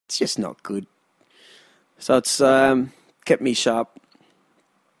it's just not good. So it's kept me sharp,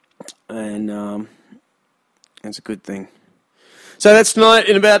 and it's a good thing. So that's tonight.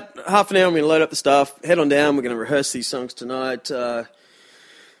 In about half an hour, I'm going to load up the stuff, head on down. We're going to rehearse these songs tonight.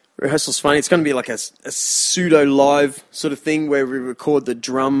 Rehearsal's funny. It's going to be like a pseudo-live sort of thing where we record the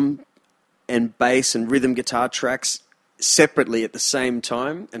drum and bass and rhythm guitar tracks separately at the same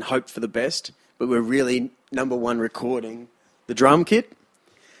time and hope for the best. But we're really, number one, recording the drum kit.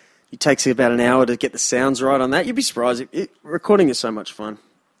 It takes about an hour to get the sounds right on that. You'd be surprised. Recording is so much fun.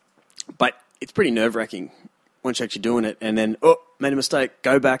 But it's pretty nerve-wracking once you're actually doing it. And then, made a mistake,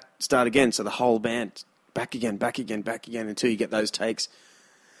 go back, start again. So the whole band, back again, until you get those takes.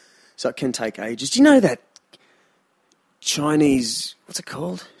 So it can take ages. Do you know that Chinese, what's it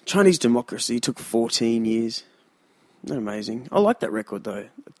called? Chinese Democracy took 14 years. Isn't that amazing? I like that record, though.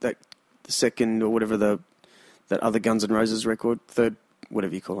 The second, or whatever, that other Guns N' Roses record, third,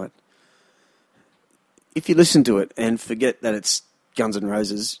 whatever you call it. If you listen to it and forget that it's Guns N'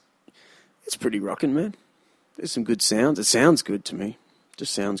 Roses, it's pretty rocking, man. There's some good sounds. It sounds good to me.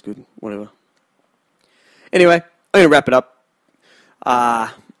 Just sounds good. Whatever. Anyway, I'm going to wrap it up.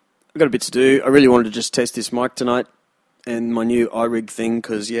 I've got a bit to do. I really wanted to just test this mic tonight and my new iRig thing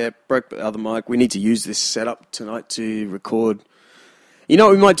because, broke the other mic. We need to use this setup tonight to record. You know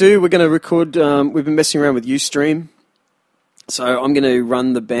what we might do? We're going to record, we've been messing around with Ustream. So I'm going to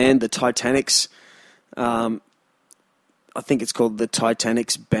run the band, the Titanics. I think it's called the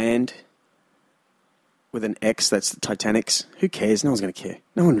Titanics Band. With an X, that's the Titanics. Who cares? No one's going to care.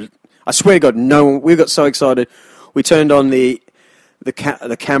 No one. I swear to God, no one. We got so excited. We turned on the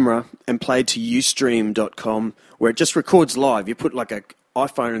camera and played to Ustream.com, where it just records live. You put like an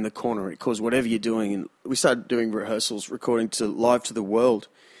iPhone in the corner, it records whatever you're doing, and we started doing rehearsals, recording to live to the world.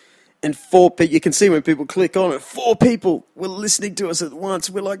 And 4 people, you can see when people click on it, 4 people were listening to us at once.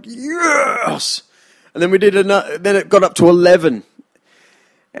 We're like, yes! And then we did another. Then it got up to 11,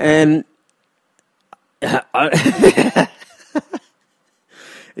 and.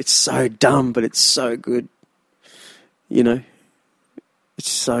 It's so dumb, but it's so good. You know,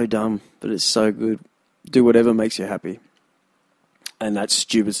 it's so dumb, but it's so good. Do whatever makes you happy, and that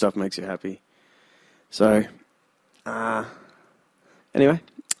stupid stuff makes you happy. So, anyway,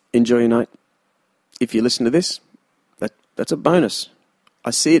 enjoy your night. If you listen to this, that's a bonus. I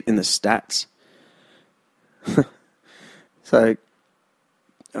see it in the stats. So,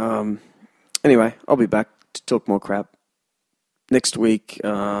 anyway, I'll be back to talk more crap. Next week,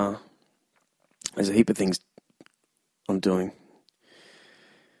 there's a heap of things I'm doing.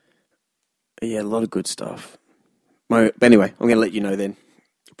 Yeah, a lot of good stuff. But anyway, I'm going to let you know then.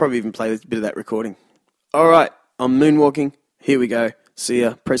 I'll probably even play a bit of that recording. All right, I'm moonwalking. Here we go. See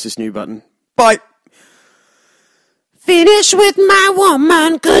ya. Press this new button. Bye. Finish with my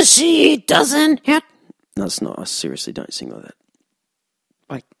woman, 'cause she doesn't hurt. No, it's not. I seriously don't sing like that.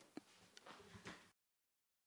 Bye.